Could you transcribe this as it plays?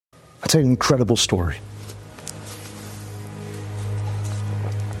I'll tell you an incredible story.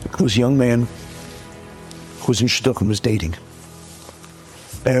 There was a young man who was in Shidduchim, was dating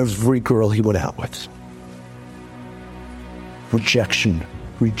every girl he went out with. Rejection,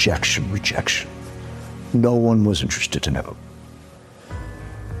 rejection, rejection. No one was interested in him.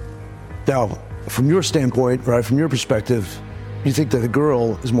 Now, from your standpoint, right, from your perspective, you think that a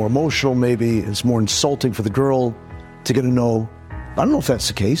girl is more emotional, maybe it's more insulting for the girl to get a no. I don't know if that's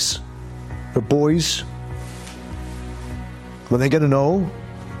the case. But boys, when they get a no,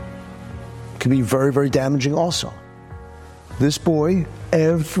 it can be very, very damaging also. This boy,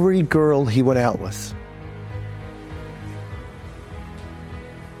 every girl he went out with,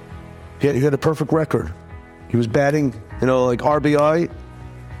 he had a perfect record. He was batting, like RBI.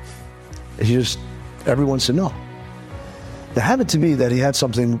 Everyone said no. It happened to me that he had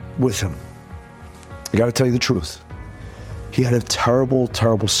something with him. I got to tell you the truth. He had a terrible,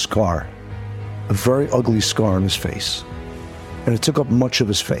 terrible scar, a very ugly scar on his face. And it took up much of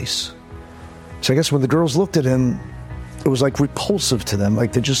his face. So I guess when the girls looked at him, it was like repulsive to them.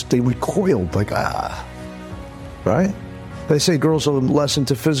 Like they recoiled, like, right? They say girls are less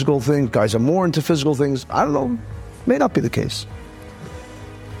into physical things, guys are more into physical things. I don't know, may not be the case.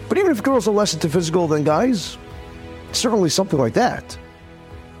 But even if girls are less into physical than guys, certainly something like that.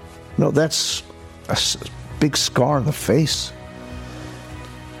 That's a big scar on the face.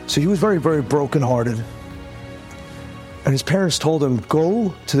 So he was very, very brokenhearted. And his parents told him,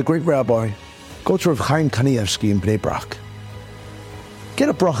 go to the great rabbi, go to Rav Chaim Kanievsky in Bnei Brak. Get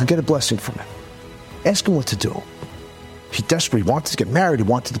a bracha, get a blessing from him. Ask him what to do. He desperately wanted to get married, he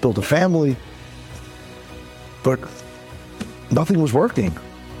wanted to build a family. But nothing was working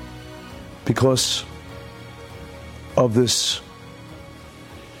because of this.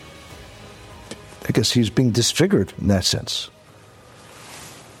 I guess he's being disfigured in that sense.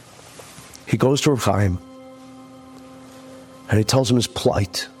 He goes to Rav Chaim and he tells him his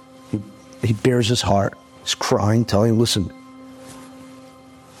plight. He bears his heart. He's crying, telling him, listen,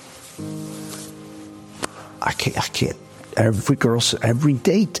 I can't. Every girl, every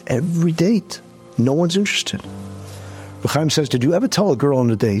date. No one's interested. Rav Chaim says, did you ever tell a girl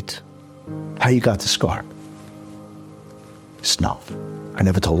on a date how you got the scar? He says, no, I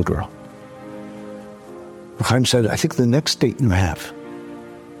never told a girl. Rav Chaim said, I think the next date you have,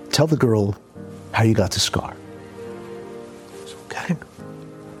 tell the girl how you got the scar. Said, okay.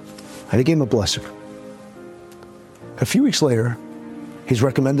 And he gave him a blessing. A few weeks later, he's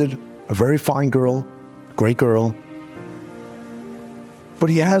recommended a very fine girl, great girl. But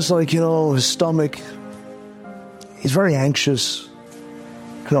he has his stomach. He's very anxious.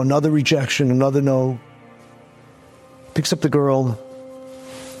 Another rejection, another no. Picks up the girl,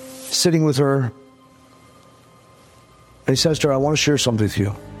 sitting with her. And he says to her, I want to share something with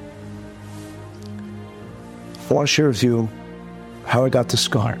you. I want to share with you how I got the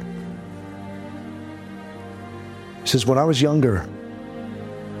scar. He says, when I was younger,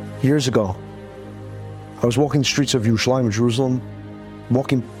 years ago, I was walking the streets of Yerushalayim in Jerusalem,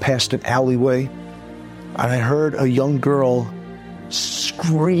 walking past an alleyway, and I heard a young girl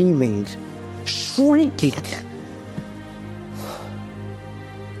screaming, shrieking.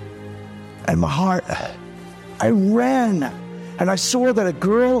 And my heart, I ran, and I saw that a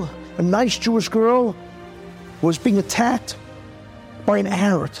girl, a nice Jewish girl, was being attacked by an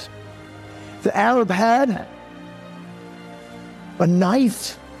Arab. The Arab had a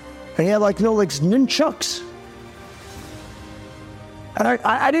knife, and he had nunchucks. And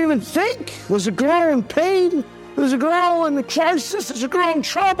I didn't even think. Was a girl in pain? There's a girl in a crisis. There's a girl in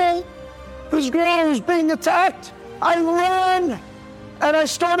trouble. There's a girl who's being attacked. I ran, and I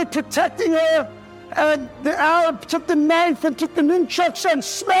started protecting her. And the Arab took the knife and took the nunchucks and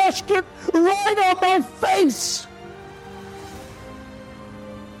smashed it right on my face.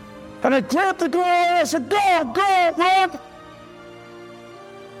 And I grabbed the girl and I said, go, run.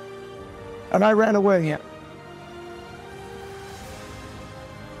 And I ran away.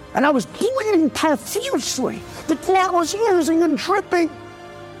 And I was bleeding profusely. The blood was oozing and dripping.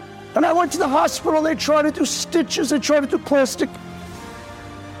 And I went to the hospital. They tried to do stitches. They tried to do plastic.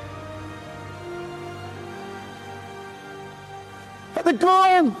 And the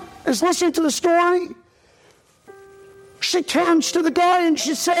girl is listening to the story. She turns to the guy and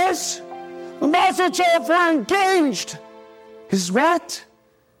she says, Mazel tov, we're engaged. He says, what?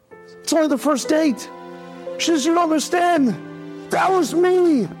 It's only the first date. She says, you don't understand. That was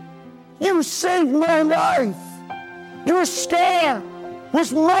me. You saved my life. Your scar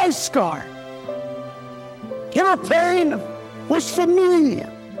was my scar. Your pain was for me.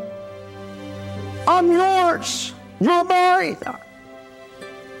 I'm yours. You're mine.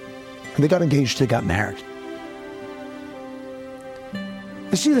 And they got engaged, they got married.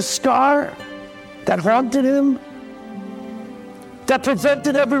 You see the scar that haunted him, that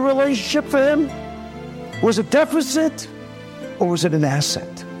prevented every relationship for him? Was it deficit or was it an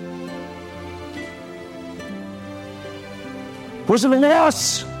asset? Was it an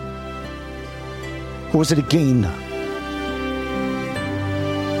ass or was it a gain?